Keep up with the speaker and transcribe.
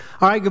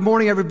All right, good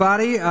morning,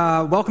 everybody.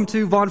 Welcome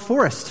to Vaughn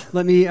Forest.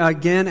 Let me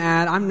again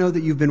add, I know that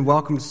you've been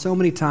welcomed so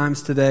many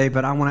times today,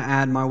 but I want to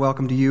add my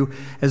welcome to you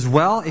as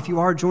well. If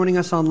you are joining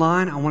us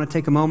online, I want to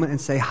take a moment and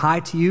say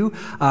hi to you,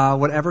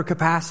 whatever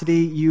capacity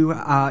you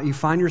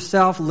find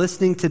yourself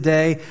listening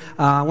today.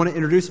 I want to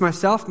introduce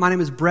myself. My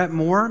name is Brett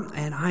Moore,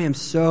 and I am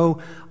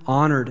so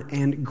honored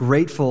and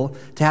grateful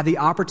to have the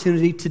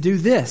opportunity to do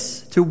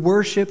this, to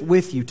worship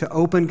with you, to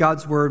open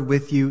God's Word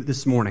with you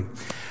this morning.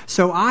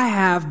 So I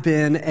have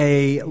been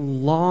a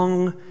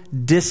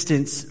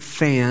long-distance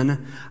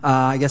fan,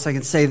 I guess I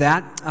can say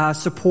that,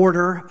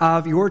 supporter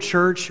of your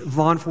church,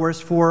 Vaughn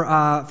Forest, for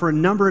a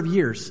number of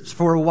years,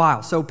 for a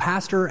while. So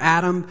Pastor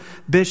Adam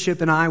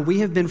Bishop and I, we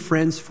have been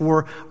friends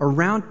for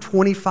around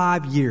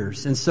 25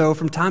 years. And so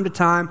from time to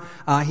time,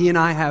 he and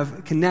I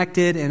have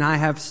connected, and I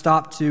have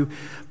stopped to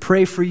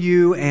pray for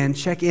you and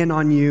check in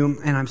on you.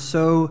 And I'm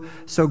so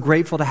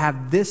grateful to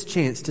have this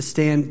chance to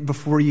stand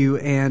before you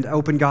and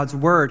open God's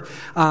Word.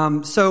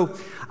 So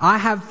I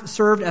have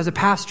served as a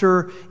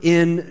pastor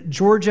in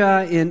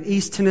Georgia, in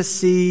East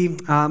Tennessee,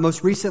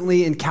 most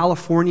recently in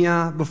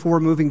California before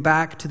moving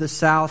back to the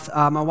South.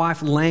 My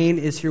wife Lane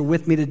is here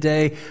with me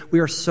today. We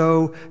are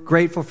so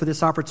grateful for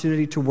this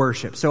opportunity to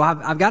worship. So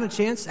I've got a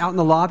chance out in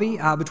the lobby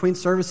between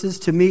services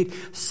to meet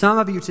some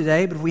of you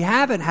today, but if we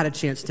haven't had a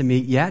chance to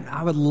meet yet,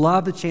 I would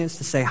love the chance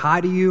to say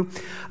hi to you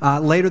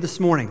later this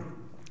morning.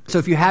 So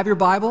if you have your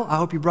Bible, I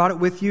hope you brought it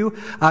with you.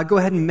 Go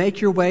ahead and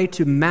make your way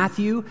to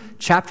Matthew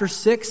chapter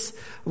 6,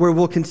 where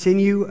we'll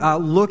continue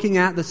looking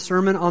at the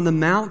Sermon on the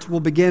Mount.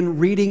 We'll begin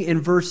reading in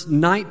verse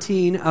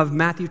 19 of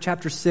Matthew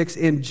chapter 6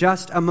 in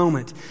just a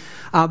moment.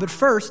 But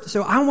first,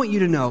 so I want you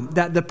to know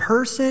that the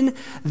person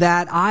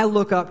that I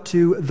look up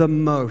to the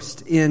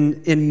most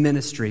in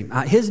ministry,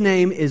 his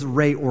name is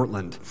Ray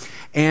Ortlund.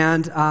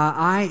 And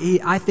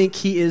I think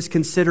he is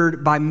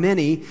considered by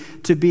many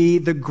to be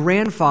the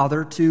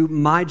grandfather to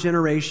my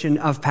generation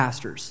of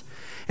pastors.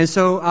 And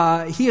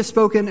so he has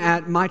spoken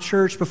at my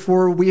church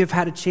before. We have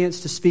had a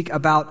chance to speak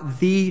about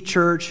the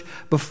church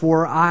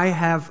before. I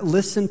have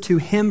listened to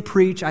him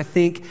preach, I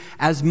think,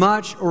 as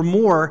much or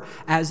more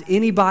as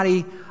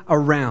anybody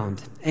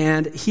around.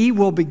 And he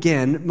will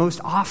begin, most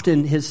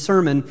often his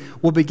sermon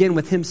will begin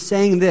with him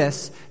saying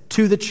this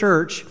to the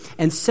church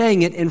and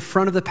saying it in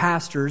front of the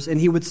pastors.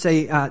 And he would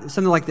say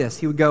something like this.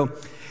 He would go,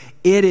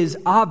 "It is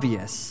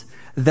obvious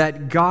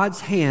that God's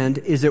hand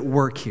is at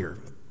work here.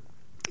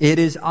 It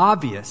is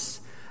obvious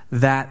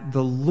that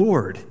the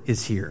Lord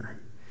is here."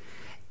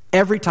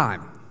 Every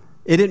time.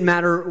 It didn't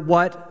matter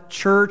what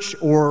church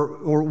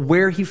or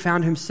where he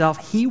found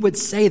himself, he would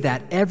say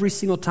that every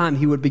single time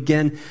he would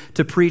begin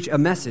to preach a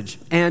message.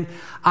 And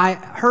I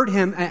heard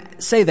him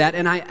say that,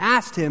 and I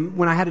asked him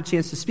when I had a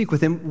chance to speak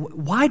with him,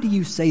 "Why do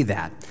you say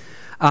that?"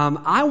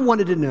 I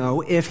wanted to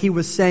know if he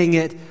was saying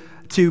it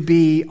to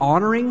be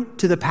honoring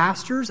to the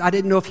pastors. I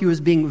didn't know if he was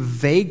being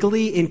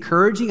vaguely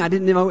encouraging. I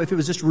didn't know if it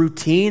was just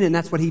routine and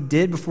that's what he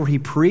did before he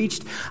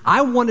preached.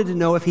 I wanted to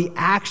know if he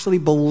actually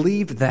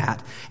believed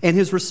that. And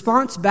his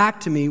response back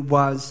to me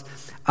was,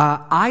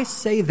 I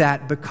say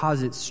that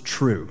because it's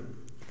true.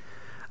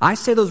 I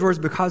say those words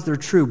because they're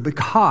true,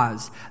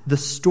 because the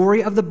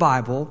story of the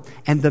Bible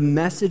and the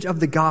message of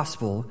the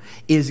gospel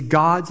is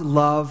God's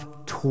love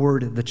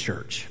toward the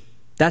church.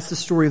 That's the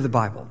story of the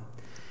Bible.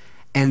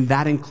 And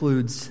that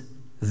includes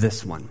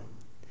this one.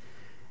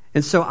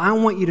 And so I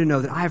want you to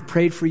know that I have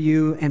prayed for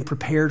you and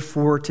prepared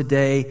for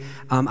today.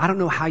 I don't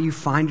know how you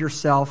find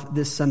yourself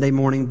this Sunday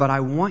morning, but I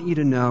want you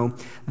to know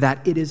that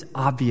it is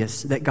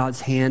obvious that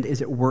God's hand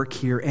is at work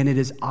here, and it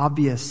is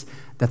obvious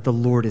that the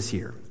Lord is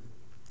here.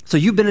 So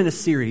you've been in a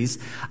series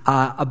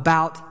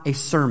about a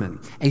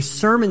sermon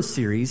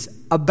series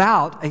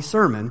about a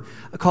sermon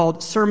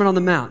called Sermon on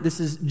the Mount. This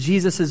is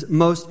Jesus'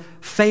 most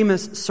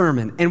famous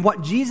sermon. And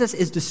what Jesus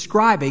is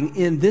describing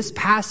in this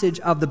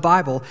passage of the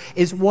Bible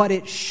is what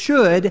it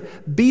should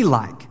be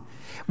like,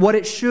 what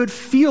it should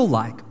feel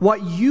like,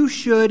 what you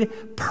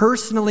should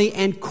personally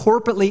and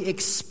corporately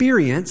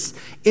experience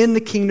in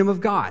the kingdom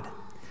of God.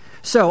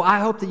 So I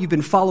hope that you've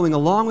been following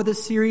along with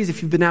this series.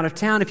 If you've been out of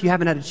town, if you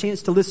haven't had a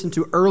chance to listen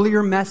to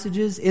earlier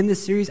messages in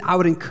this series, I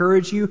would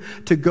encourage you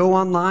to go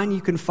online. You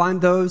can find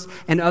those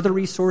and other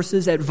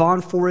resources at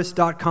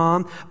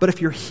vaughnforest.com. But if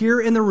you're here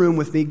in the room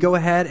with me, go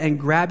ahead and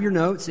grab your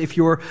notes. If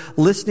you're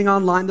listening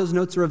online, those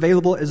notes are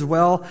available as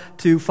well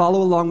to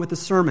follow along with the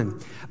sermon.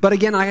 But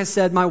again, like I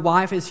said, my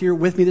wife is here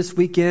with me this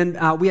weekend.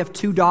 We have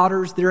two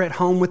daughters. They're at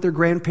home with their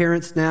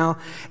grandparents now.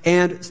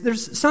 And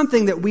there's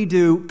something that we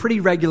do pretty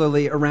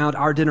regularly around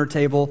our dinner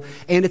table,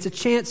 and it's a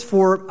chance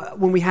for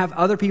when we have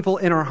other people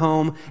in our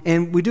home,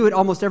 and we do it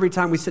almost every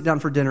time we sit down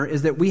for dinner,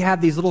 is that we have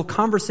these little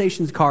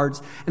conversations cards,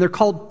 and they're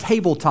called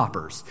table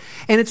toppers.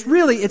 And it's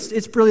really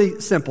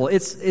simple.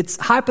 It's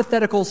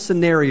hypothetical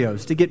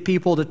scenarios to get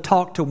people to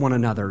talk to one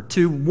another,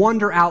 to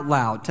wonder out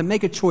loud, to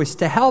make a choice,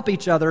 to help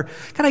each other,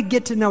 kind of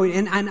get to know it.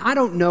 And I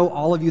don't know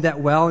all of you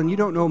that well, and you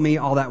don't know me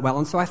all that well.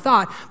 And so I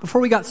thought before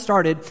we got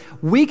started,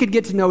 we could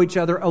get to know each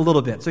other a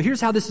little bit. So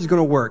here's how this is going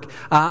to work.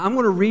 I'm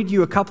going to read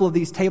you a couple of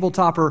these table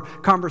tabletop or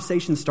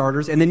conversation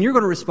starters, and then you're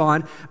going to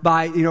respond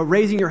by,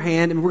 raising your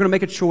hand, and we're going to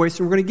make a choice,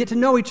 and we're going to get to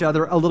know each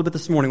other a little bit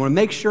this morning. I want to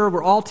make sure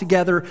we're all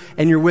together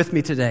and you're with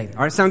me today.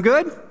 All right, sound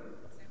good?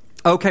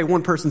 Okay,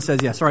 one person says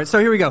yes. All right, so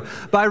here we go.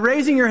 By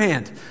raising your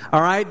hand,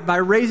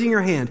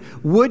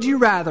 would you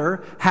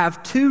rather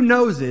have two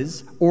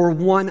noses or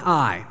one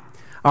eye?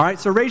 All right,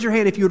 so raise your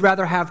hand if you would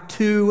rather have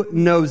two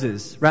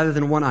noses rather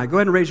than one eye. Go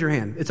ahead and raise your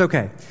hand. It's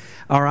okay.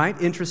 All right,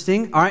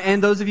 interesting. All right,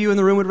 and those of you in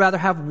the room would rather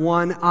have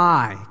one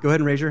eye. Go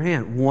ahead and raise your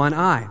hand. One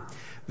eye.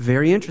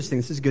 Very interesting.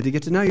 This is good to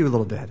get to know you a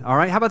little bit. All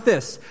right, how about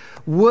this?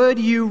 Would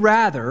you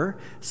rather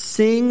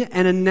sing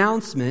an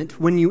announcement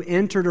when you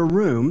entered a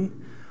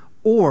room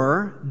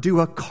or do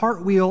a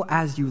cartwheel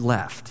as you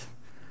left?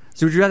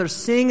 So would you rather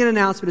sing an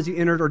announcement as you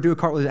entered or do a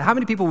cartwheel? How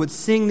many people would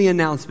sing the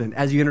announcement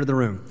as you entered the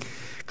room?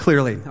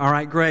 Clearly. All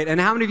right, great.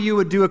 And how many of you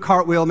would do a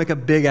cartwheel and make a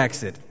big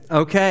exit?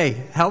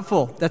 Okay,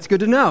 helpful. That's good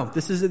to know.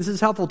 This is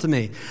helpful to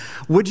me.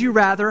 Would you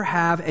rather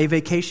have a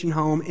vacation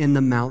home in the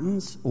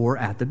mountains or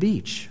at the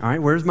beach? All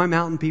right, where's my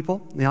mountain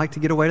people? They like to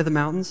get away to the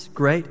mountains.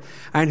 Great.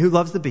 And who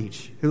loves the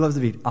beach? Who loves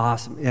the beach?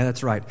 Awesome. Yeah,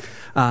 that's right.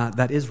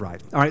 That is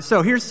right. All right,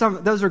 so here's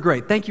some. Those are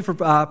great. Thank you for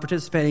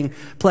participating,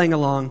 playing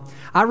along.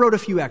 I wrote a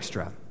few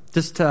extra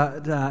just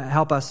to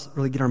help us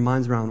really get our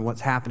minds around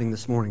what's happening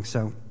this morning.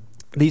 So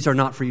these are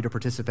not for you to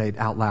participate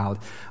out loud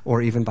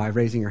or even by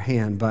raising your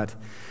hand, but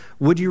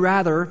would you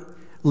rather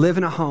live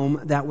in a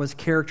home that was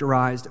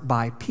characterized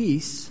by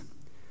peace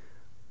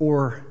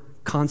or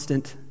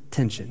constant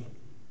tension?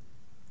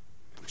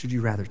 Which would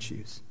you rather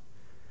choose?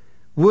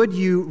 Would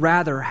you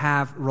rather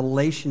have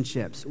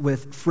relationships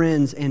with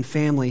friends and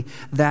family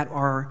that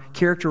are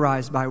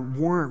characterized by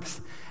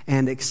warmth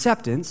and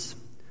acceptance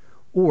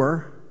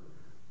or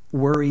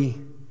worry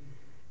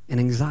and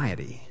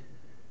anxiety?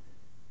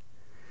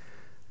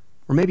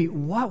 Or maybe,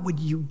 what would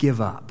you give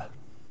up?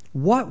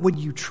 What would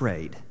you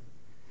trade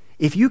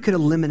if you could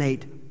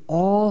eliminate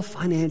all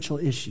financial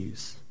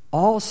issues,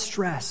 all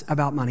stress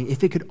about money?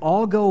 If it could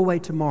all go away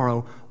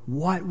tomorrow,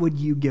 what would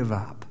you give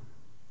up?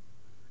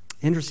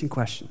 Interesting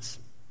questions.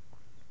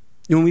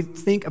 When we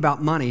think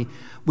about money,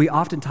 we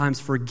oftentimes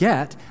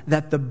forget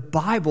that the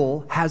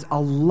Bible has a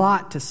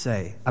lot to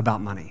say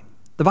about money.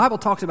 The Bible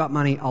talks about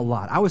money a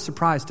lot. I was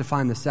surprised to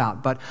find this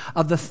out, but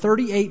of the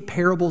 38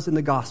 parables in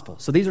the gospel,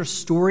 so these are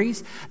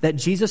stories that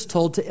Jesus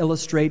told to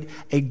illustrate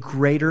a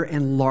greater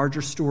and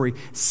larger story.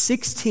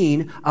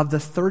 16 of the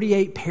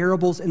 38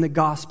 parables in the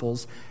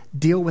gospels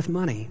deal with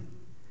money.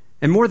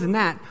 And more than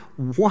that,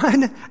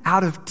 1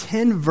 out of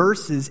 10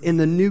 verses in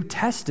the New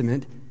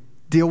Testament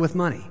deal with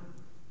money.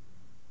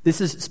 This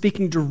is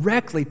speaking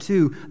directly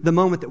to the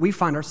moment that we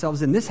find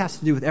ourselves in. This has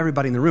to do with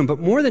everybody in the room. But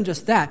more than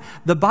just that,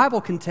 the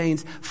Bible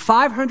contains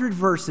 500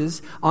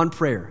 verses on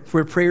prayer,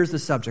 where prayer is the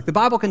subject. The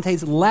Bible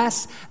contains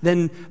less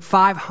than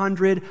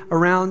 500,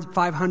 around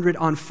 500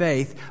 on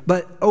faith,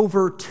 but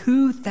over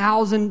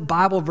 2,000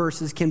 Bible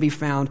verses can be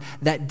found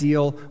that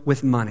deal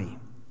with money.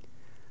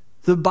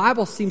 The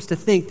Bible seems to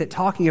think that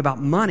talking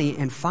about money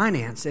and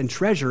finance and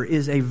treasure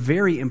is a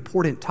very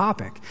important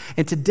topic.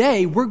 And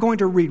today we're going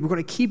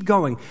to keep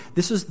going.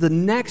 This is the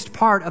next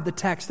part of the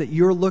text that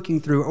you're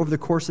looking through over the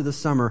course of the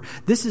summer.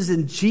 This is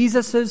in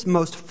Jesus'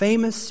 most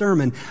famous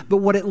sermon. But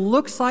what it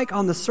looks like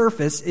on the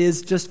surface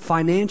is just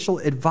financial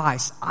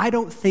advice. I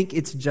don't think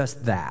it's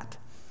just that.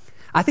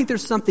 I think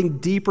there's something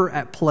deeper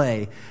at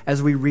play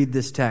as we read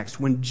this text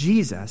when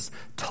Jesus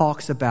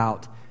talks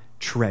about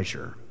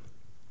treasure.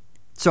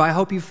 So I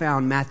hope you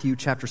found Matthew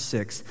chapter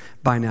 6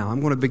 by now. I'm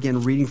going to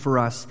begin reading for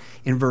us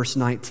in verse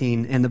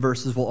 19, and the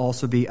verses will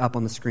also be up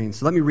on the screen.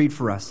 So let me read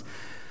for us.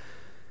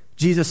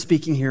 Jesus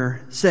speaking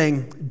here,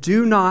 saying,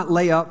 "Do not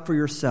lay up for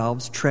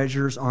yourselves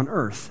treasures on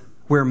earth,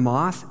 where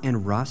moth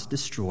and rust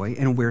destroy,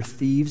 and where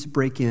thieves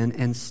break in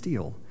and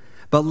steal.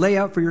 But lay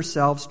up for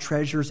yourselves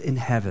treasures in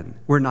heaven,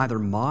 where neither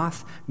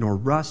moth nor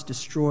rust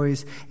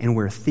destroys, and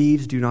where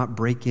thieves do not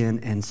break in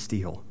and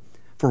steal.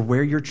 For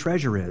where your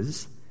treasure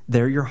is,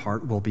 there your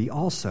heart will be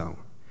also.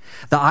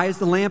 The eye is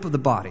the lamp of the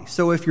body.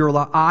 So if your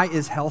eye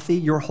is healthy,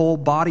 your whole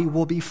body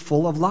will be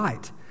full of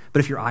light. But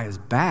if your eye is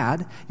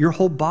bad, your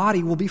whole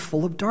body will be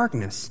full of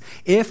darkness.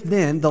 If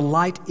then the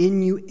light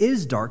in you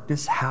is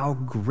darkness, how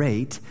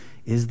great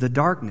is the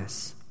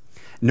darkness?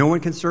 No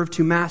one can serve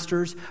two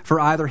masters, for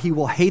either he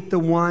will hate the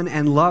one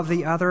and love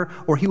the other,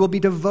 or he will be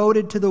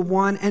devoted to the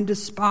one and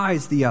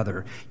despise the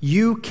other.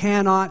 You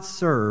cannot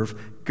serve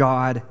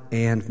God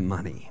and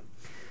money."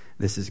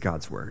 This is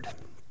God's word.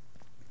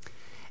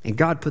 And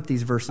God put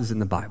these verses in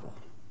the Bible.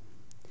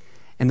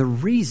 And the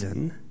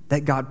reason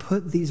that God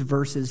put these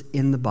verses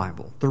in the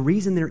Bible, the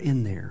reason they're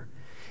in there,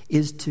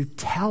 is to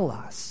tell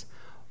us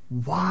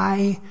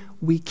why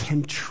we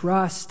can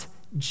trust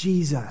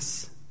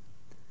Jesus.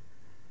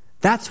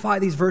 That's why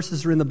these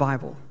verses are in the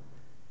Bible.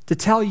 To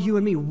tell you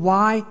and me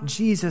why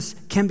Jesus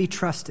can be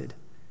trusted.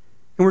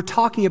 And we're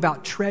talking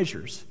about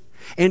treasures.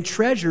 And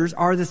treasures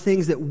are the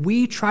things that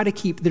we try to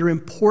keep that are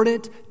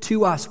important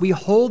to us. We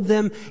hold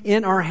them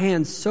in our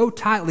hands so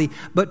tightly,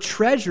 but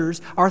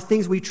treasures are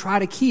things we try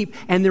to keep,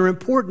 and they're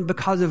important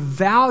because of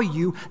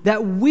value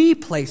that we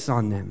place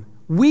on them.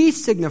 We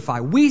signify,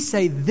 we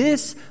say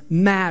this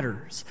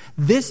matters.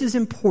 This is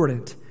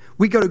important.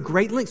 We go to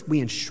great lengths.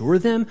 We insure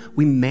them.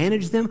 We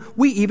manage them.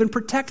 We even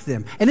protect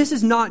them. And this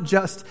is not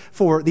just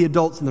for the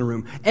adults in the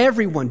room.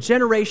 Everyone,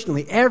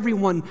 generationally,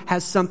 everyone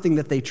has something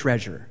that they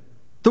treasure.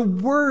 The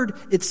word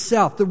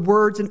itself, the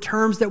words and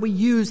terms that we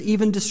use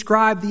even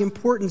describe the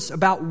importance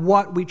about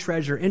what we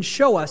treasure and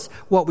show us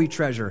what we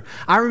treasure.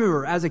 I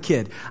remember as a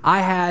kid, I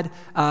had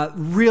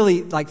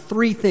really like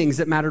 3 things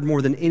that mattered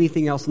more than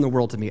anything else in the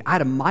world to me. I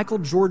had a Michael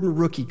Jordan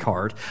rookie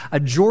card, a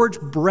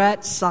George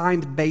Brett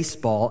signed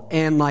baseball,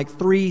 and like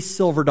 3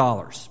 silver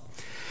dollars.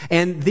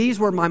 And these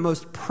were my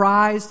most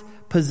prized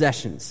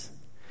possessions.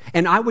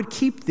 And I would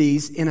keep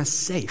these in a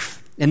safe.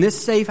 And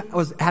this safe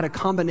had a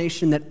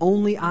combination that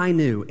only I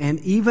knew. And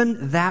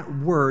even that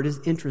word is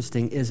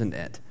interesting, isn't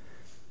it?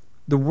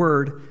 The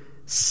word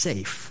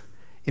safe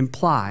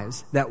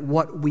implies that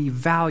what we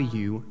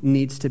value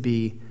needs to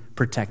be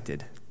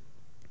protected.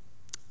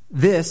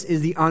 This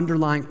is the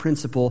underlying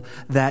principle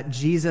that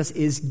Jesus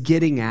is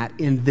getting at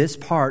in this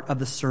part of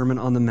the Sermon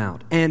on the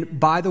Mount. And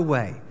by the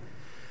way,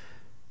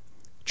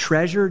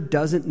 treasure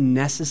doesn't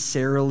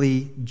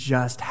necessarily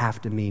just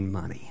have to mean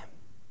money.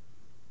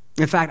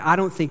 In fact, I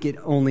don't think it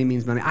only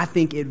means money. I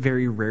think it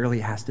very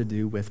rarely has to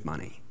do with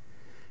money.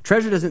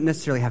 Treasure doesn't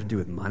necessarily have to do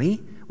with money.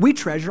 We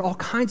treasure all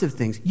kinds of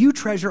things. You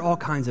treasure all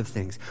kinds of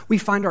things. We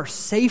find our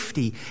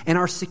safety and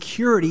our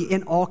security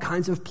in all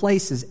kinds of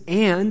places.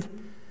 And,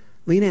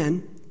 lean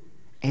in,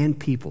 and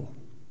people.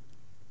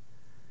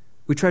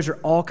 We treasure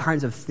all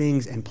kinds of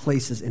things and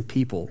places and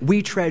people.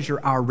 We treasure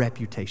our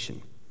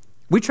reputation.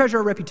 We treasure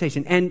our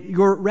reputation, and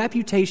your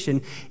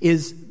reputation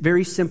is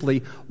very simply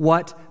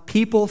what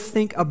people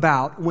think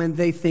about when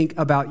they think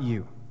about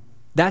you.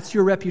 That's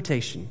your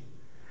reputation.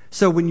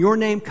 So when your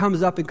name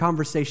comes up in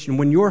conversation,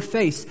 when your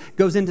face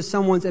goes into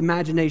someone's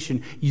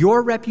imagination,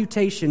 your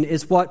reputation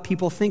is what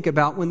people think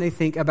about when they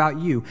think about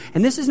you.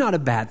 And this is not a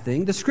bad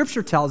thing. The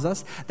scripture tells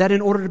us that in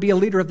order to be a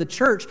leader of the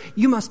church,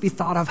 you must be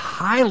thought of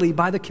highly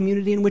by the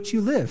community in which you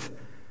live.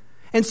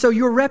 And so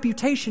your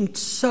reputation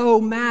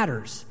so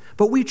matters.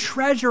 But we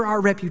treasure our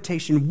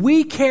reputation.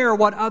 We care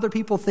what other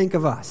people think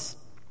of us.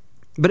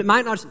 But it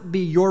might not be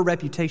your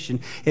reputation.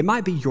 It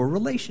might be your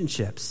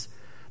relationships,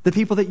 the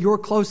people that you're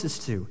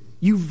closest to.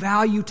 You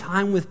value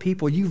time with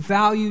people. You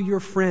value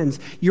your friends.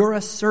 You're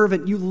a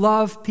servant. You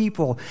love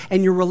people.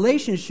 And your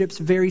relationships,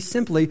 very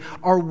simply,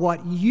 are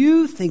what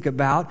you think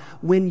about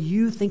when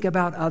you think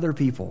about other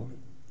people.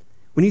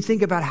 When you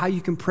think about how you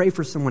can pray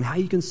for someone, how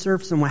you can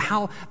serve someone,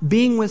 how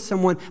being with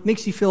someone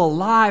makes you feel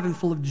alive and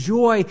full of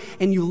joy,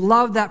 and you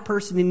love that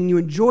person and you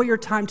enjoy your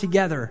time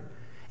together.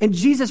 And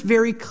Jesus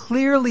very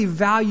clearly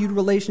valued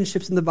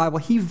relationships in the Bible.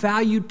 He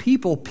valued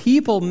people.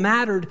 People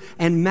mattered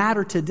and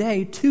matter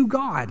today to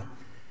God.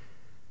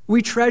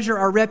 We treasure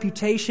our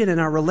reputation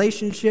and our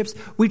relationships.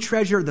 We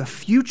treasure the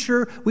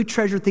future. We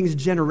treasure things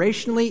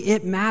generationally.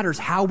 It matters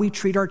how we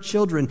treat our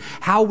children,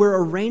 how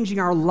we're arranging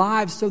our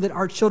lives so that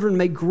our children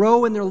may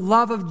grow in their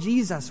love of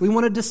Jesus. We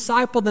want to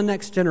disciple the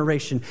next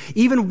generation.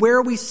 Even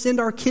where we send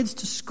our kids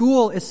to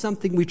school is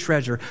something we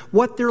treasure.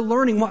 What they're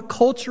learning, what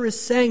culture is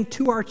saying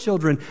to our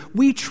children.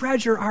 We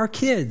treasure our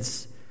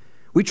kids.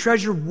 We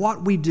treasure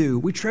what we do.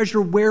 We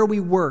treasure where we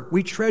work.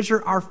 We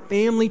treasure our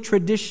family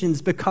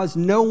traditions because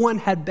no one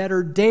had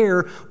better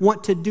dare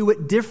want to do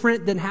it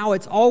different than how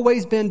it's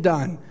always been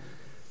done.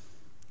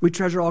 We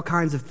treasure all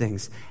kinds of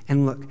things.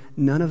 And look,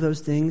 none of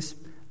those things,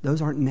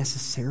 those aren't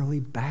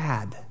necessarily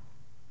bad.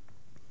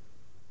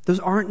 Those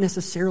aren't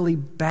necessarily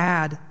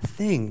bad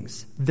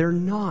things. They're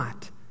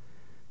not.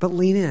 But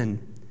lean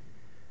in.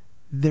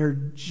 They're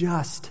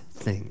just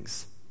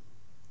things.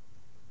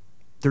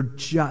 They're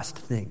just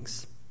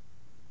things.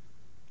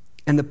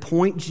 And the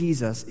point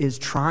Jesus is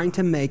trying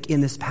to make in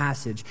this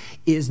passage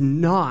is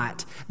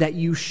not that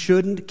you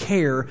shouldn't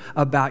care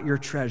about your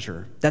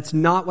treasure. That's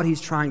not what he's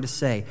trying to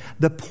say.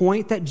 The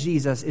point that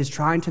Jesus is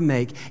trying to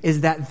make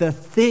is that the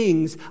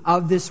things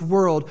of this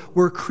world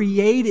were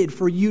created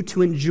for you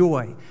to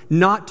enjoy,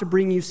 not to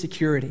bring you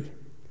security.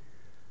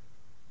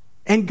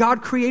 And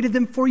God created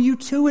them for you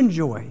to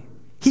enjoy.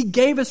 He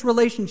gave us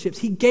relationships.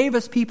 He gave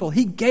us people.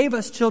 He gave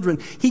us children.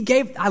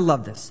 I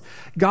love this.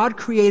 God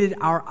created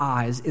our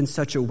eyes in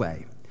such a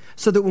way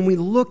so that when we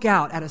look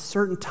out at a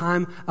certain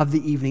time of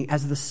the evening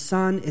as the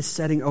sun is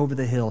setting over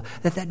the hill,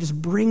 that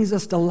just brings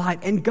us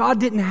delight. And God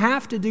didn't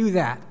have to do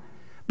that.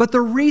 But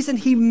the reason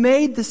he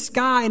made the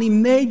sky and he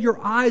made your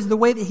eyes the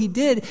way that he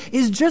did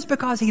is just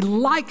because he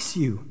likes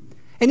you.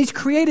 And he's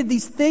created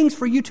these things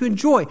for you to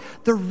enjoy.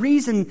 The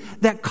reason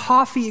that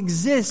coffee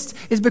exists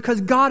is because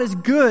God is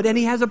good and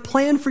he has a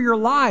plan for your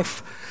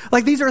life.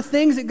 Like these are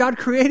things that God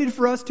created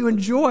for us to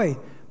enjoy.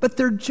 But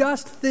they're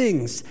just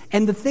things.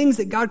 And the things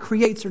that God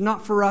creates are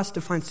not for us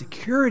to find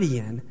security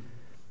in.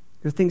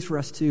 They're things for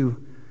us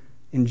to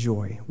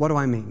enjoy. What do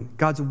I mean?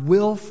 God's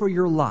will for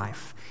your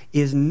life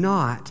is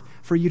not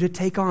for you to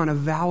take on a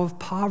vow of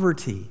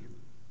poverty.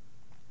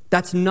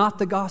 That's not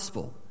the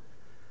gospel.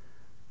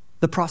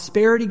 The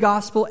prosperity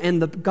gospel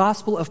and the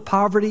gospel of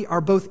poverty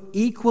are both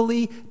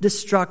equally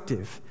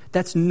destructive.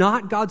 That's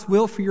not God's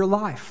will for your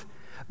life.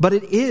 But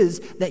it is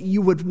that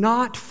you would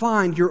not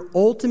find your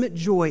ultimate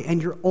joy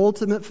and your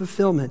ultimate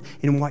fulfillment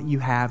in what you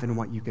have and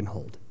what you can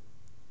hold.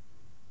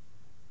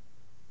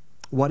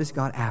 What is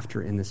God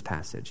after in this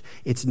passage?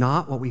 It's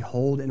not what we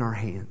hold in our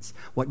hands.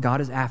 What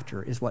God is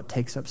after is what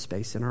takes up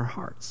space in our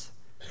hearts.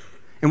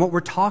 And what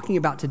we're talking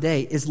about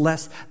today is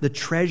less the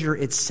treasure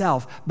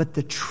itself, but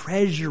the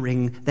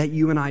treasuring that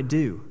you and I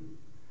do.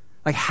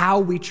 Like how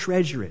we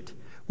treasure it.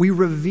 We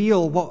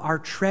reveal what our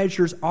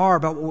treasures are,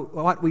 about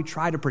what we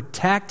try to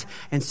protect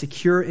and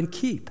secure and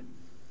keep.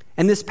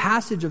 And this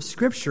passage of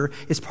Scripture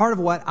is part of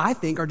what I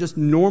think are just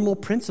normal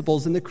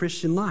principles in the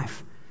Christian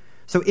life.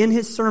 So in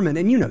his sermon,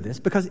 and you know this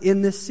because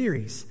in this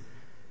series,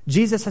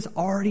 Jesus has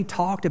already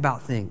talked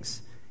about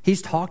things.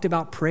 He's talked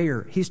about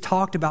prayer. He's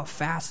talked about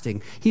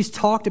fasting. He's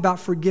talked about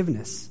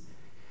forgiveness.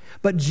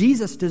 But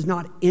Jesus does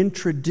not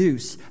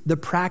introduce the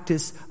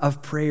practice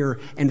of prayer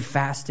and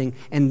fasting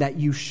and that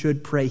you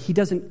should pray. He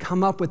doesn't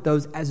come up with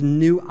those as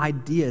new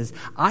ideas.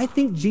 I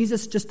think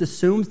Jesus just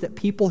assumes that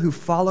people who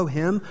follow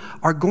him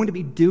are going to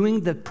be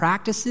doing the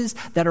practices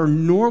that are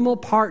normal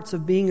parts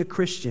of being a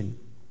Christian.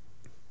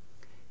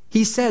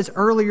 He says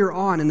earlier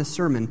on in the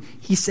sermon,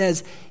 he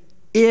says,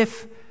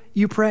 if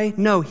you pray?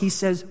 No, he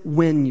says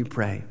when you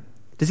pray.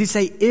 Does he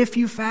say if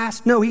you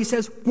fast? No, he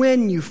says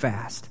when you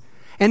fast.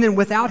 And then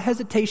without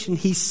hesitation,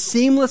 he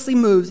seamlessly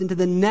moves into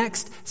the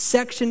next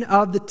section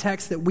of the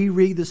text that we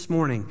read this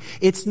morning.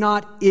 It's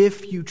not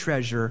if you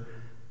treasure,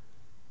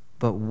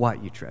 but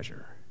what you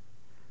treasure.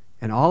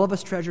 And all of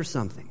us treasure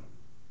something.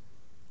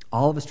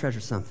 All of us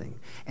treasure something.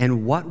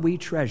 And what we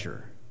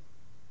treasure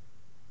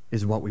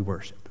is what we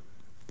worship.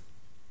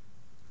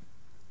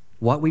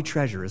 What we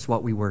treasure is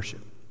what we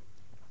worship.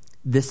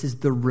 This is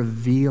the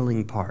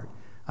revealing part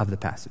of the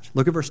passage.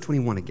 Look at verse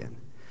 21 again.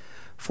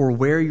 For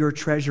where your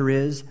treasure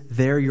is,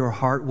 there your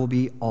heart will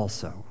be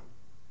also.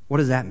 What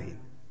does that mean?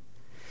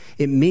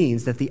 It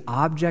means that the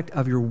object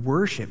of your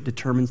worship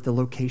determines the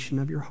location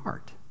of your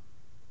heart.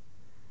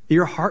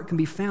 Your heart can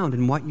be found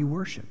in what you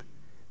worship.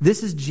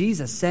 This is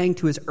Jesus saying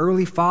to his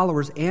early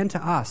followers and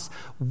to us,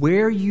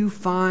 where you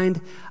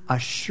find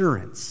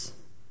assurance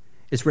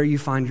is where you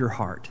find your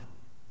heart.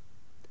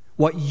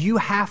 What you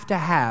have to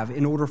have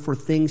in order for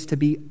things to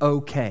be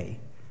okay.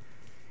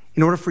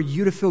 In order for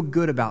you to feel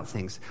good about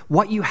things,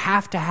 what you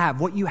have to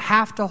have, what you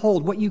have to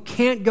hold, what you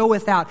can't go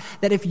without,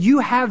 that if you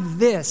have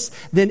this,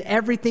 then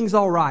everything's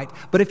all right.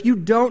 But if you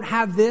don't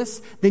have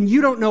this, then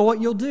you don't know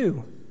what you'll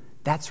do.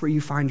 That's where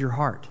you find your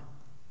heart.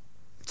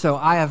 So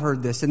I have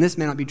heard this, and this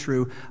may not be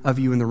true of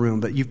you in the room,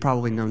 but you've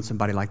probably known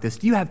somebody like this.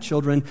 Do you have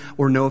children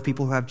or know of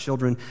people who have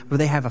children where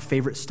they have a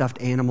favorite stuffed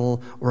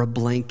animal or a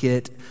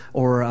blanket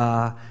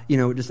or,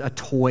 just a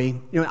toy?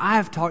 I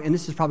have talked, and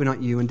this is probably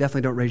not you, and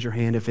definitely don't raise your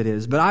hand if it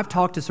is, but I've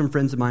talked to some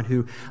friends of mine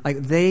who,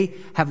 they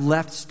have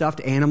left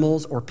stuffed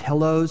animals or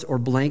pillows or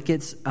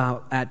blankets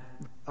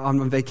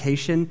on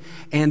vacation,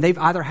 and they've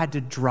either had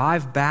to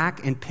drive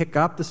back and pick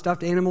up the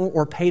stuffed animal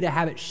or pay to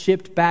have it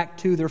shipped back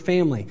to their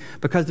family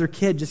because their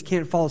kid just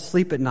can't fall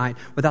asleep at night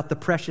without the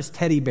precious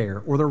teddy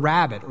bear or the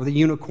rabbit or the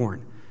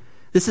unicorn.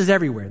 This is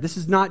everywhere. This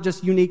is not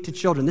just unique to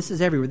children. This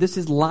is everywhere. This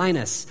is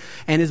Linus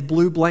and his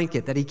blue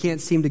blanket that he can't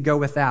seem to go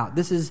without.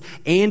 This is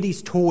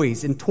Andy's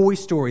toys in Toy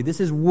Story. This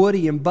is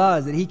Woody and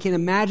Buzz that he can't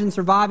imagine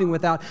surviving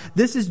without.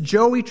 This is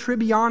Joey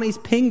Tribbiani's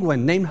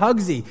penguin named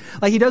Hugsy.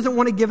 He doesn't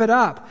want to give it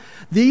up.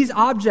 These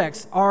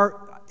objects are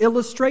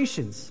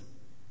illustrations.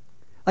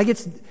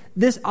 It's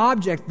this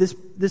object,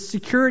 this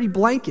security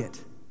blanket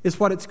is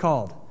what it's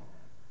called.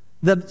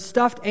 The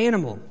stuffed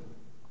animal,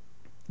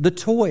 the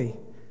toy.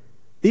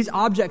 These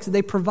objects,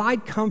 they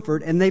provide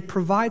comfort and they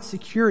provide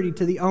security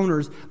to the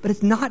owners, but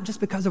it's not just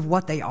because of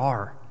what they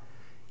are.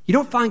 You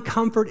don't find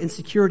comfort and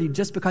security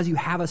just because you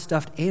have a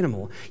stuffed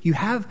animal. You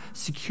have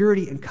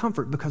security and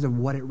comfort because of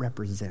what it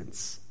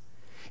represents.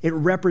 It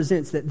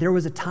represents that there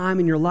was a time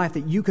in your life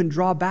that you can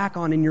draw back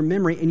on in your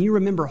memory, and you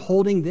remember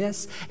holding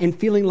this and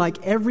feeling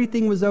like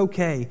everything was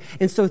okay.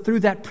 And so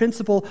through that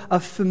principle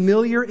of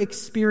familiar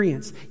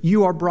experience,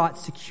 you are brought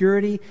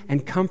security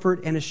and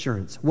comfort and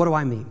assurance. What do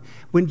I mean?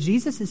 When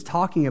Jesus is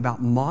talking about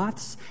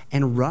moths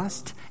and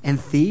rust and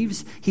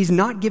thieves, he's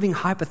not giving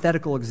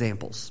hypothetical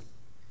examples.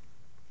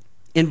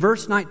 In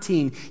verse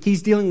 19,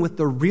 he's dealing with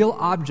the real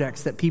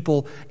objects that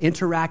people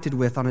interacted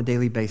with on a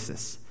daily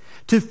basis.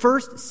 To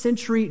first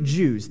century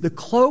Jews, the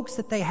cloaks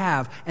that they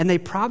have, and they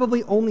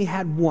probably only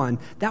had one,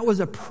 that was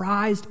a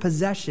prized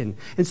possession.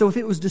 And so if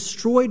it was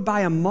destroyed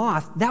by a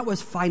moth, that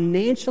was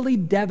financially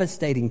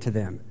devastating to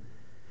them.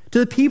 To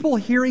the people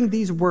hearing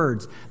these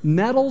words,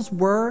 metals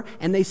were,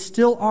 and they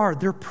still are,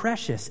 they're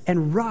precious,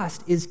 and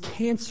rust is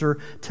cancer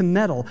to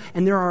metal,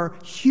 and there are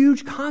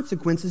huge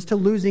consequences to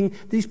losing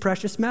these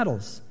precious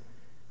metals.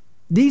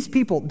 These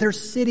people, their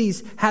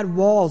cities had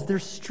walls, their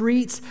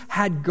streets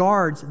had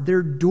guards,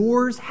 their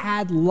doors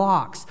had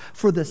locks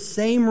for the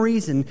same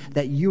reason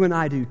that you and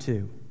I do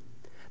too.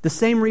 The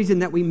same reason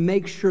that we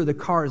make sure the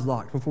car is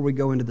locked before we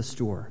go into the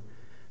store.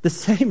 The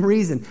same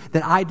reason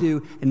that I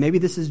do, and maybe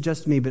this is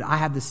just me, but I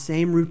have the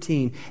same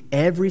routine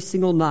every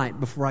single night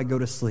before I go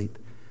to sleep.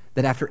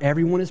 that after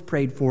everyone is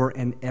prayed for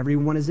and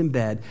everyone is in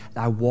bed,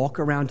 I walk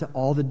around to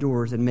all the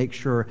doors and make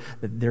sure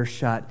that they're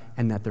shut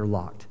and that they're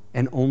locked.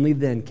 And only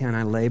then can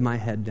I lay my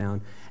head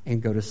down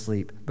and go to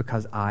sleep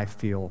because I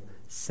feel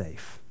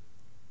safe.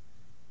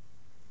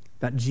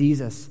 But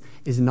Jesus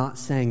is not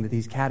saying that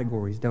these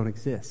categories don't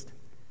exist.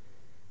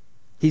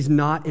 He's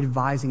not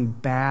advising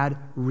bad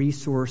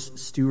resource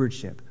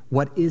stewardship.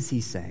 What is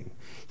he saying?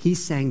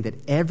 He's saying that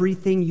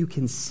everything you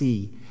can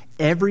see,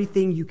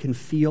 everything you can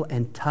feel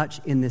and touch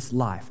in this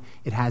life,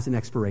 it has an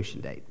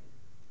expiration date.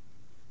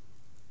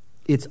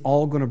 It's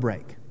all going to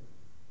break.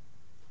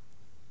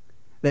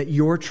 That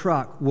your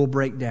truck will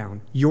break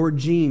down, your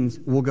jeans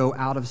will go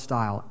out of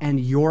style, and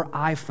your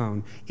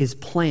iPhone is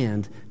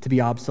planned to be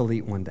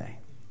obsolete one day.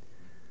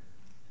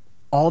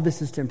 All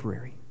this is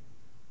temporary.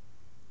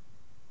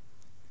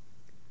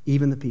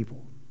 Even the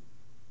people.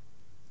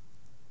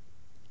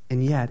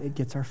 And yet, it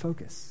gets our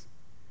focus.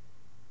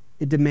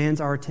 It demands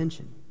our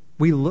attention.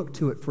 We look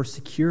to it for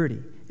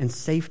security and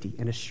safety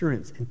and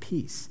assurance and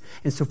peace.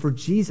 And so for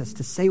Jesus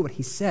to say what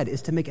he said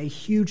is to make a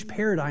huge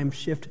paradigm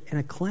shift and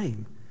a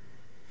claim.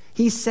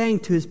 He's saying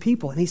to his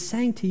people, and he's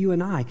saying to you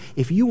and I,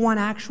 if you want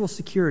actual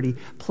security,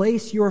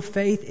 place your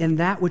faith in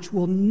that which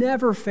will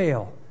never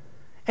fail.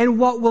 And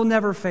what will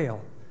never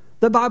fail?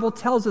 The Bible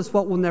tells us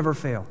what will never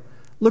fail.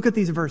 Look at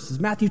these verses.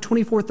 Matthew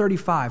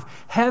 24:35.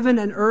 Heaven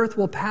and earth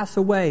will pass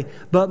away,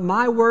 but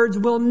my words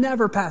will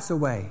never pass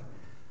away.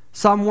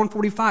 Psalm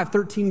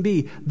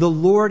 145:13b. The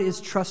Lord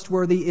is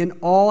trustworthy in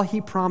all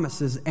he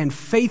promises and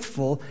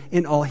faithful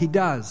in all he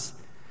does.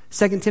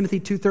 2 Timothy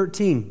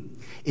 2:13.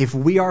 If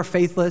we are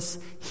faithless,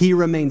 he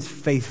remains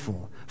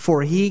faithful,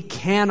 for he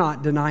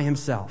cannot deny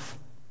himself.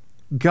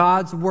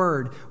 God's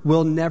word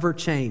will never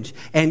change,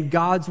 and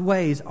God's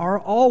ways are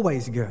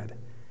always good.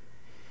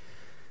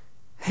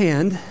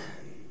 And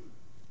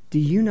do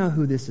you know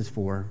who this is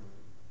for?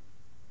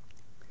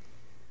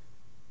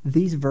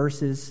 These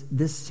verses,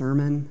 this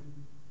sermon,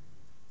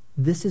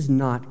 this is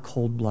not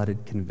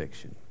cold-blooded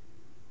conviction.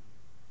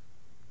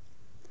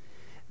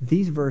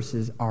 These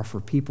verses are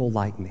for people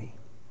like me.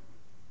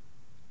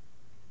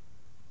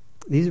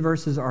 These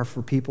verses are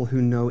for people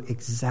who know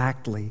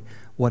exactly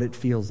what it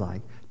feels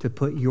like to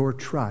put your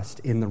trust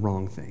in the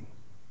wrong thing,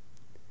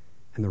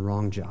 in the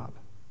wrong job,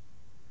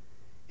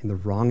 in the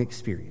wrong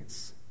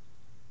experience,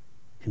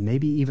 and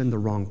maybe even the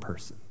wrong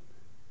person.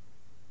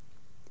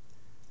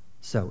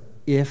 So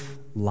if,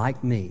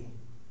 like me,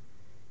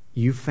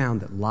 you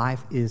found that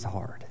life is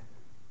hard,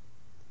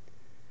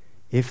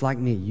 if, like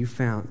me, you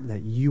found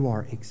that you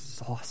are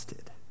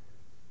exhausted,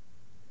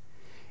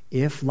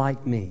 if,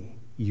 like me,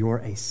 you're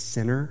a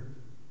sinner,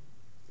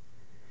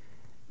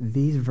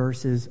 these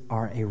verses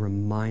are a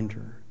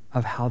reminder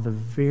of how the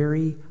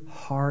very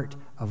heart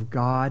of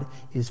God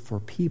is for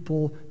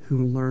people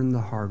who learn the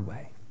hard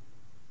way.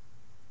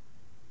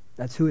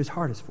 That's who his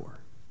heart is for.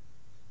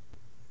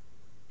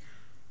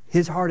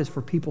 His heart is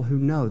for people who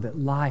know that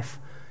life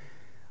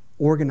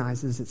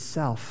organizes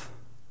itself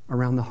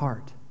around the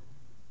heart.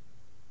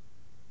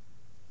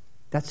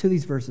 That's who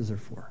these verses are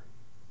for.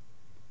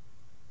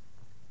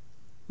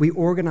 We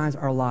organize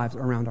our lives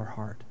around our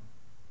heart.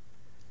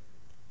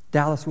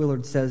 Dallas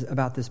Willard says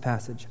about this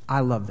passage, I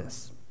love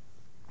this.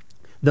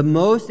 The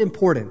most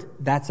important,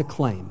 that's a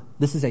claim.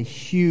 This is a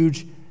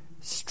huge,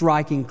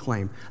 striking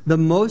claim. The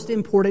most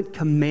important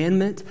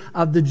commandment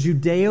of the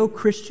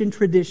Judeo-Christian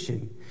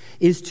tradition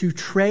is to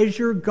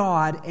treasure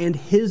God and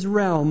his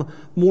realm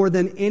more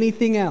than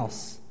anything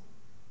else.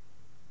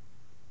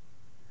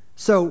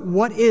 So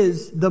what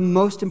is the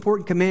most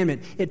important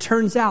commandment? It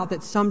turns out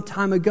that some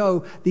time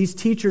ago, these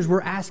teachers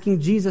were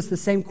asking Jesus the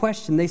same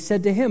question. They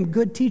said to him,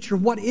 good teacher,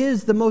 what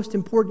is the most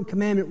important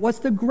commandment? What's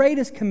the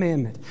greatest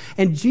commandment?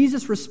 And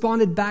Jesus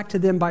responded back to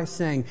them by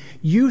saying,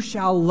 you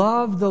shall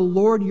love the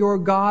Lord your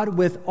God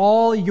with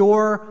all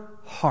your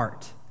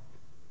heart.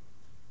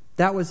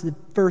 That was the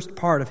first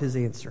part of his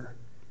answer.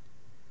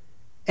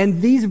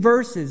 And these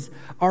verses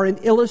are an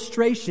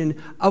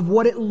illustration of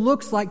what it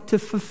looks like to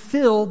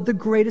fulfill the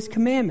greatest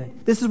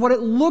commandment. This is what it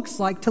looks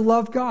like to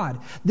love God.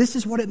 This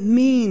is what it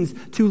means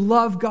to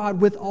love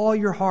God with all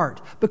your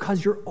heart,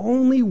 because your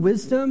only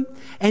wisdom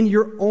and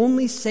your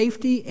only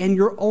safety and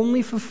your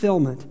only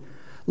fulfillment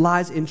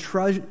lies in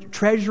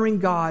treasuring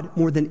God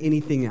more than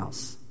anything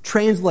else.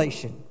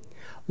 Translation: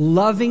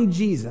 loving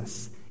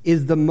Jesus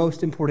is the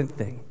most important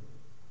thing.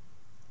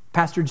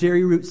 Pastor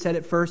Jerry Root said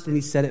it first, and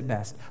he said it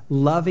best.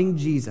 Loving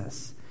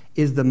Jesus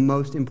is the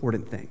most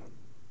important thing.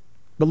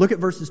 But look at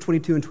verses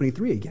 22 and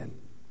 23 again.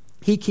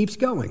 He keeps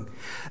going.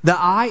 The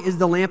eye is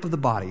the lamp of the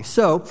body.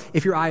 So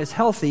if your eye is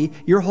healthy,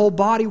 your whole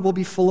body will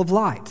be full of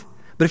light.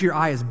 But if your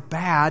eye is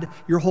bad,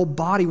 your whole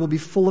body will be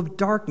full of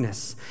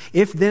darkness.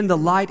 If then the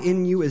light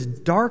in you is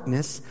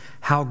darkness,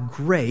 how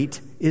great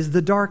is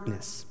the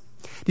darkness?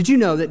 Did you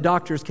know that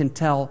doctors can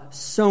tell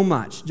so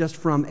much just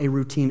from a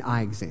routine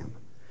eye exam?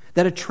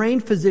 That a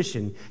trained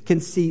physician can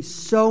see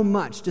so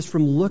much just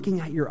from looking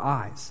at your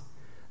eyes.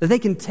 That they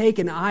can take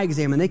an eye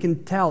exam and they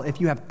can tell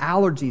if you have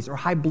allergies or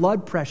high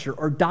blood pressure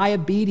or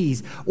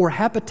diabetes or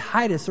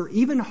hepatitis or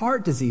even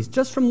heart disease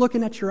just from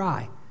looking at your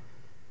eye.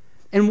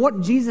 And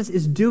what Jesus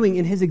is doing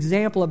in his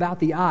example about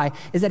the eye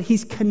is that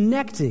he's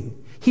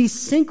connecting, he's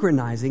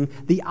synchronizing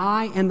the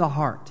eye and the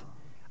heart.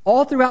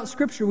 All throughout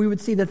Scripture, we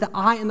would see that the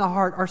eye and the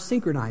heart are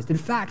synchronized. In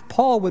fact,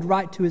 Paul would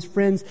write to his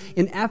friends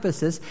in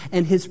Ephesus,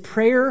 and his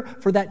prayer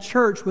for that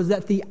church was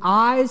that the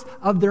eyes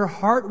of their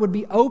heart would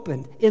be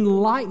opened,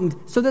 enlightened,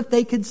 so that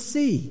they could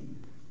see.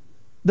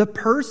 The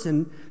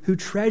person who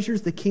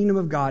treasures the kingdom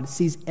of God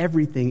sees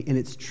everything in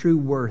its true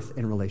worth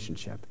and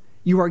relationship.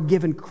 You are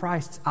given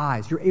Christ's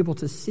eyes. You're able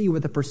to see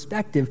with a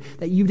perspective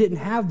that you didn't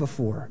have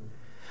before.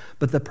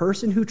 But the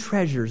person who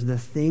treasures the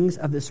things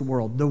of this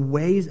world, the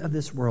ways of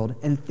this world,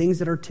 and things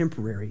that are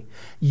temporary,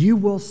 you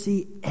will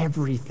see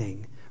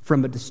everything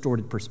from a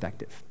distorted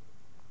perspective.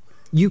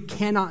 You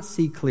cannot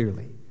see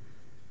clearly.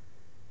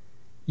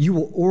 You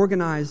will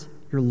organize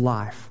your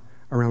life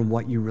around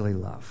what you really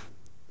love.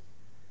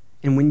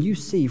 And when you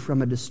see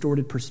from a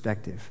distorted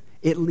perspective,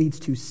 it leads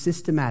to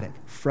systematic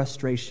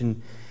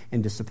frustration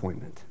and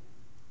disappointment.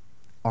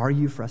 Are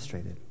you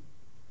frustrated?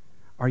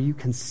 Are you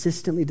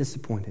consistently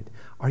disappointed?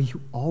 Are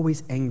you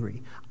always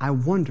angry? I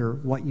wonder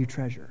what you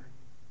treasure.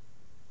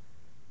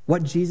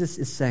 What Jesus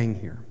is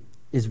saying here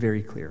is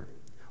very clear.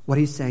 What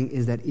he's saying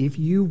is that if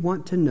you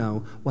want to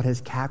know what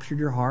has captured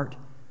your heart,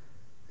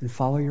 then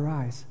follow your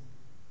eyes.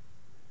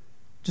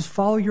 Just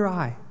follow your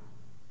eye.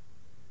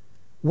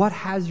 What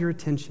has your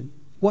attention?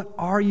 What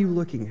are you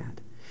looking at?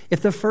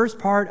 If the first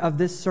part of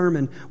this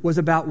sermon was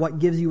about what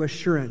gives you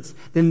assurance,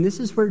 then this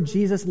is where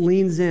Jesus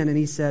leans in and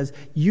he says,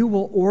 you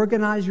will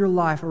organize your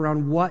life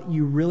around what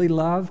you really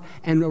love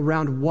and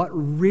around what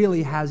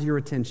really has your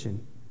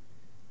attention.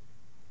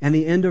 And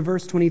the end of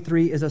verse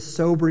 23 is a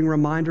sobering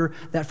reminder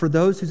that for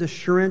those whose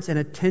assurance and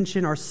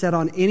attention are set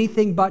on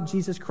anything but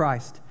Jesus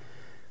Christ,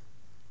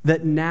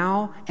 that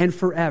now and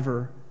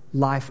forever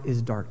life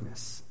is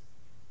darkness.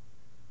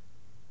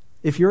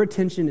 If your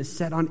attention is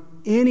set on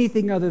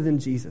anything other than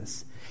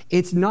Jesus,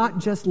 it's not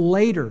just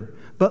later,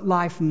 but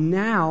life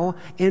now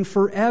and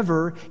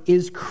forever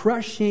is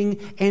crushing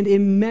and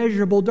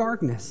immeasurable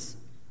darkness.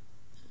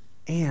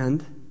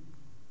 And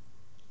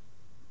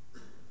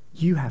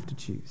you have to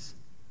choose.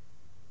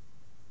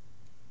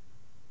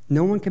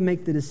 No one can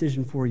make the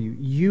decision for you.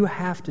 You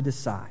have to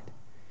decide.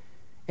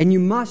 And you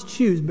must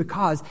choose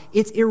because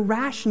it's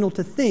irrational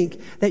to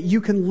think that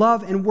you can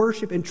love and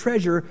worship and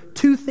treasure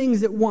two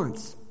things at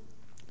once.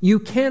 You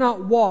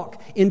cannot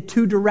walk in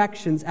two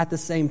directions at the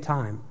same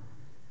time.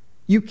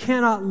 You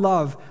cannot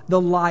love the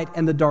light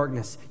and the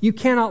darkness. You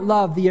cannot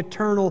love the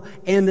eternal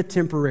and the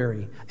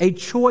temporary. A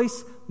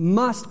choice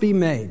must be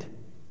made.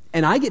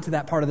 And I get to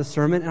that part of the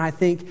sermon and I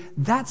think,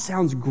 that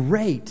sounds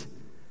great.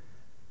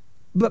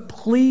 But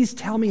please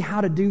tell me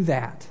how to do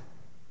that.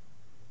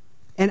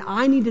 And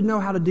I need to know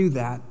how to do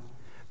that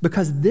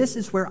because this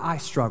is where I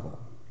struggle.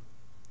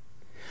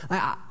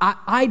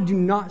 I do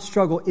not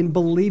struggle in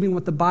believing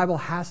what the Bible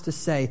has to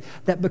say,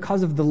 that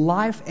because of the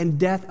life and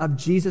death of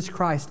Jesus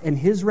Christ and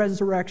his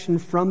resurrection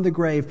from the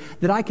grave,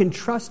 that I can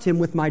trust him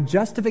with my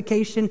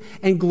justification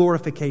and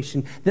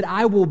glorification, that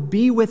I will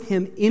be with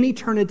him in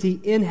eternity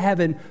in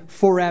heaven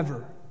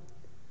forever.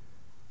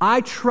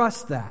 I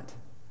trust that.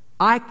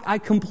 I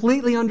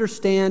completely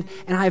understand,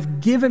 and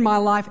I've given my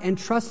life and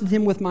trusted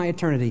him with my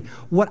eternity.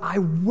 What I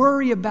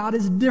worry about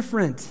is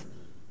different.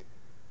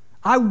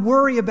 I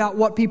worry about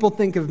what people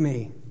think of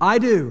me. I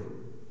do.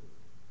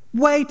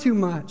 Way too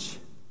much.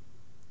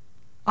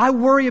 I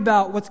worry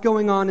about what's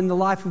going on in the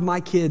life of my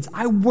kids.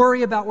 I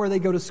worry about where they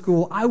go to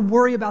school. I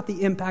worry about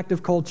the impact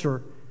of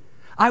culture.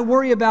 I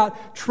worry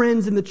about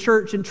trends in the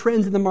church and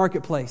trends in the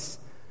marketplace.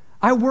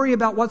 I worry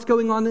about what's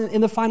going on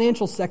in the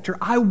financial sector.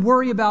 I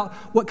worry about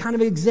what kind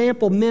of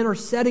example men are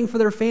setting for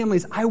their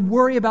families. I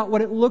worry about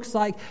what it looks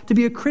like to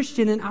be a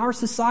Christian in our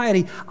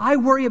society. I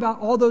worry about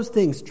all those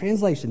things.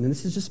 Translation, and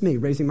this is just me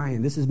raising my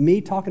hand. This is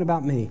me talking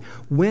about me.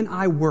 When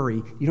I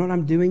worry, you know what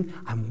I'm doing?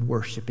 I'm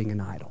worshiping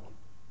an idol.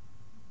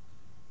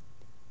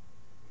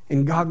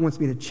 And God wants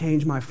me to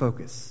change my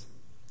focus.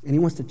 And he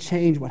wants to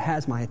change what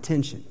has my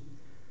attention.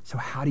 So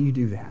how do you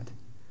do that?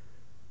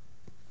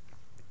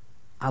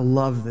 I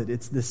love that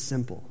it's this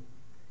simple.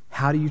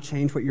 How do you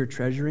change what you're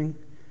treasuring?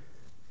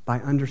 By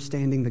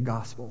understanding the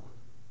gospel.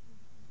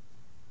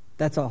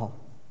 That's all.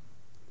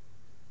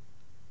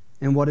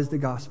 And what is the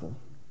gospel?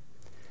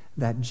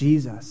 That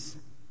Jesus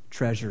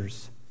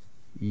treasures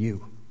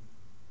you.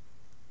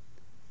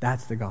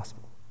 That's the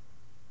gospel.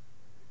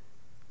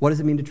 What does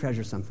it mean to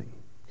treasure something?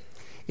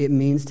 It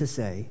means to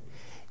say,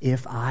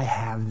 if I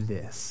have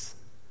this,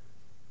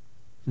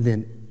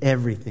 then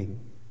everything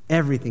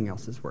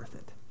else is worth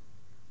it.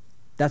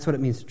 That's what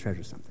it means to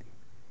treasure something.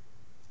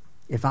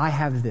 If I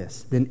have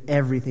this, then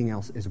everything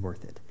else is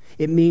worth it.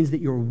 It means that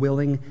you're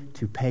willing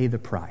to pay the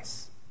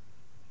price.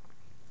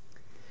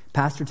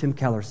 Pastor Tim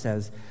Keller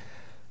says,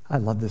 I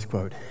love this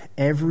quote,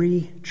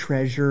 every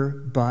treasure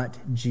but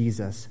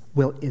Jesus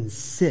will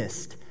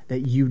insist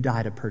that you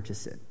die to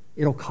purchase it.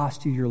 It'll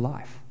cost you your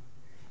life.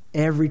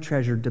 Every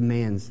treasure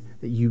demands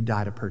that you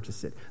die to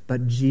purchase it.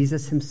 But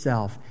Jesus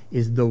himself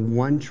is the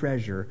one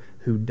treasure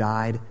who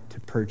died to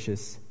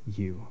purchase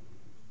you.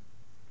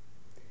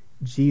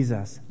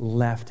 Jesus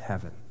left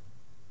heaven.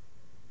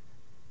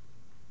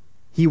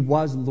 He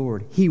was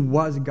Lord. He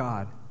was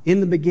God. In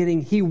the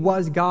beginning, he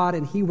was God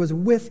and he was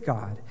with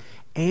God.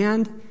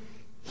 And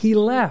he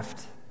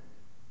left.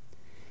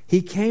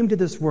 He came to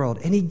this world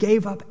and he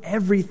gave up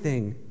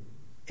everything.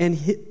 And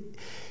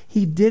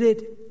he did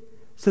it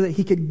so that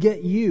he could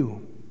get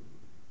you.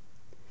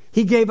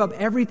 He gave up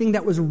everything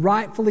that was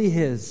rightfully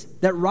his,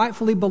 that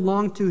rightfully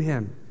belonged to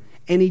him.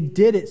 And he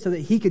did it so that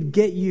he could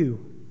get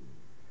you.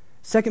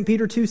 2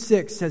 Peter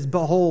 2:6 says,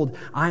 "Behold,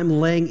 I am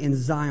laying in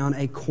Zion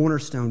a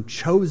cornerstone,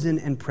 chosen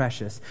and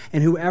precious,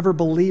 and whoever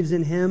believes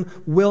in him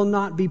will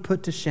not be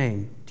put to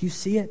shame." Do you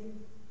see it?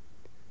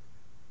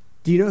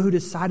 Do you know who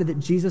decided that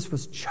Jesus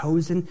was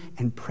chosen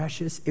and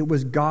precious? It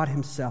was God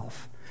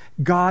himself.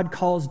 God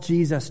calls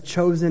Jesus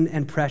chosen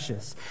and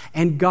precious.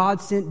 And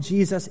God sent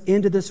Jesus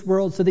into this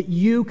world so that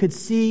you could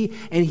see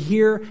and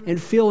hear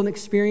and feel and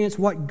experience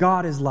what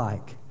God is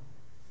like.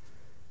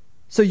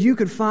 So you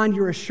could find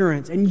your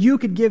assurance and you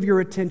could give your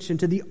attention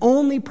to the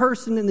only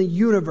person in the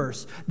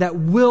universe that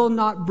will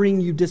not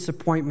bring you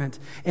disappointment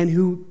and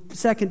who,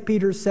 2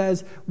 Peter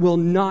says, will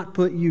not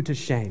put you to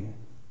shame.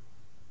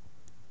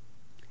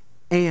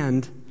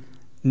 And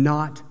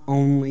not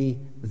only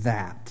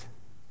that.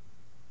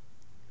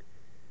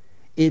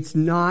 It's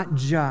not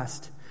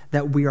just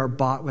that we are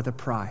bought with a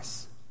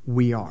price.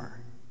 We are.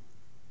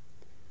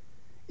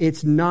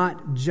 It's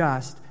not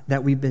just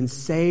that we've been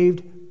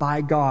saved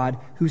by God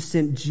who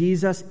sent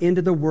Jesus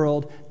into the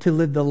world to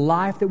live the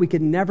life that we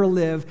could never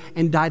live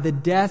and die the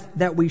death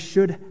that we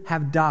should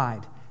have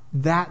died.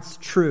 That's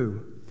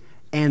true.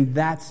 And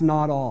that's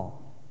not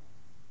all.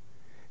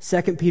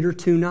 2 Peter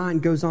 2:9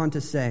 goes on to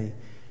say,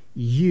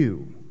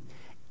 you,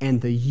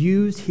 and the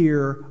yous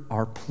here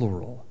are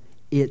plural.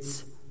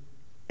 It's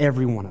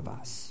every one of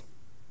us.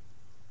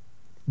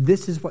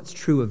 This is what's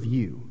true of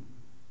you.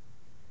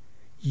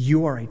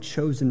 You are a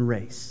chosen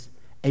race,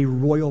 a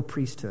royal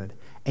priesthood,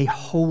 a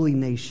holy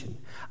nation,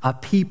 a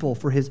people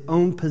for his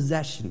own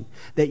possession,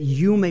 that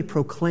you may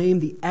proclaim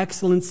the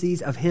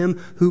excellencies of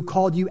him who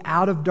called you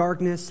out of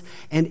darkness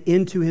and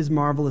into his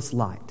marvelous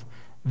light.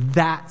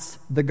 That's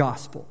the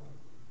gospel.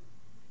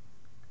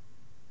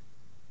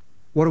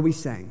 What are we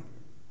saying?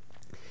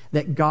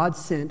 That God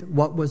sent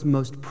what was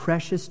most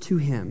precious to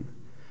him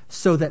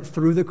so that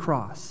through the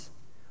cross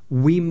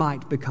we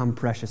might become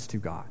precious to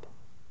God.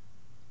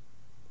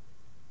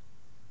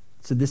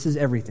 So this is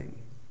everything.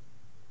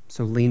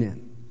 So lean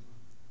in.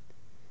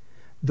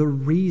 The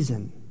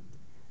reason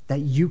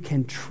that you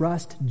can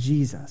trust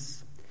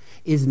Jesus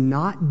is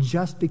not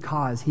just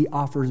because he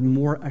offers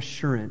more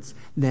assurance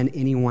than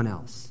anyone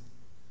else,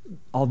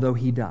 although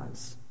he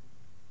does,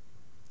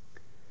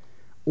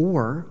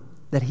 or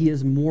that he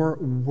is more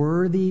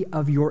worthy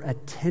of your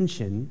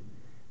attention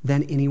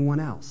than anyone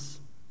else,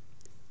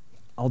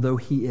 although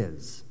he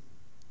is.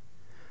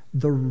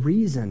 The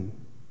reason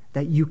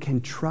that you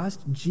can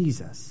trust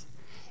Jesus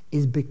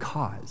is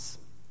because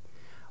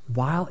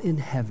while in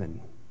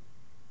heaven,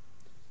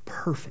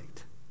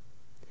 perfect,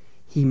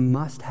 he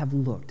must have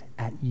looked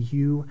at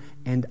you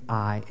and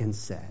I and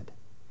said,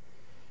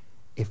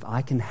 if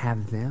I can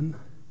have them,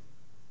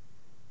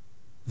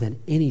 then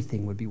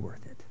anything would be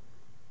worth it.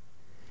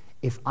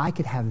 If I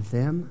could have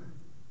them,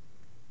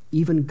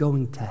 even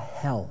going to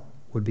hell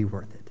would be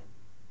worth it.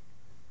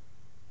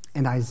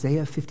 And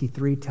Isaiah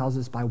 53 tells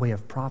us by way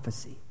of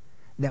prophecy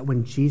that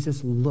when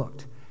Jesus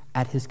looked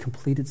at his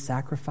completed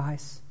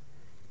sacrifice,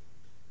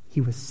 he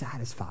was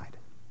satisfied,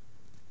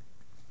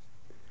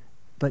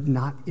 but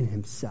not in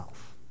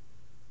himself,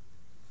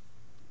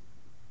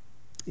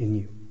 in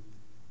you.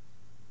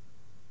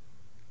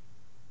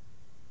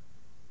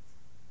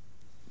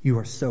 You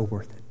are so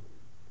worth it.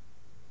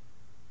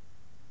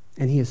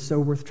 And he is so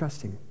worth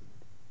trusting.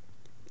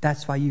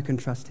 That's why you can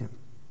trust him.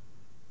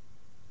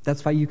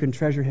 That's why you can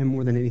treasure him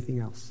more than anything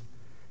else.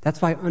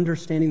 That's why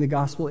understanding the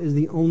gospel is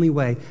the only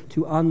way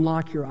to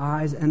unlock your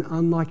eyes and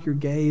unlock your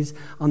gaze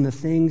on the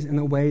things and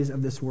the ways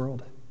of this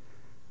world,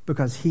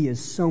 because he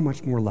is so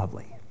much more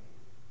lovely.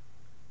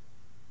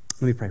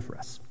 Let me pray for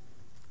us.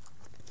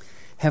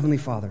 Heavenly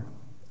Father,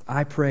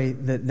 I pray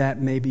that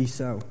that may be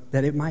so,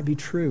 that it might be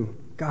true.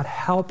 God,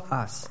 help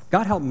us.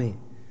 God, help me.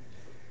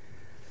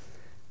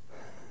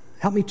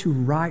 Help me to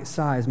right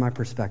size my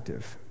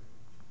perspective.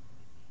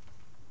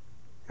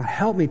 God,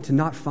 help me to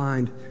not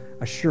find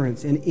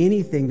assurance in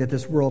anything that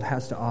this world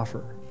has to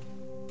offer.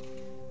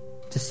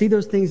 To see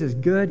those things as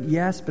good,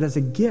 yes, but as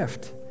a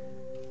gift.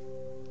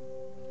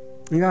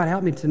 And God,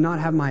 help me to not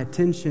have my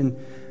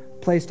attention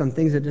placed on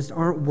things that just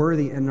aren't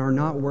worthy and are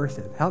not worth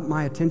it. Help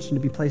my attention to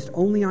be placed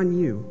only on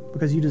you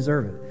because you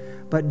deserve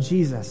it. But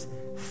Jesus,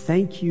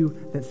 thank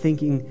you that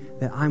thinking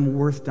that I'm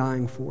worth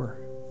dying for.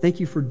 Thank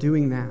you for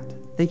doing that.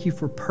 Thank you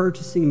for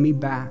purchasing me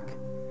back,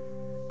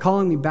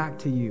 calling me back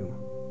to you.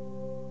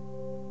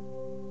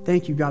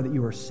 Thank you, God, that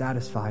you are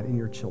satisfied in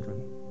your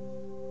children,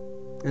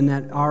 and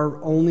that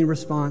our only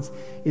response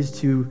is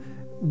to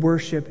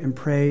worship and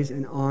praise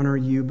and honor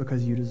you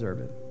because you deserve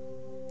it.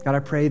 God, I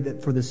pray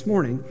that for this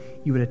morning,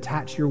 you would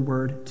attach your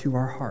word to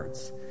our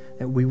hearts,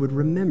 that we would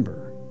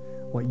remember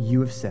what you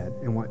have said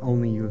and what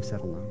only you have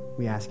said alone.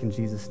 We ask in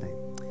Jesus' name.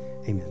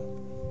 Amen.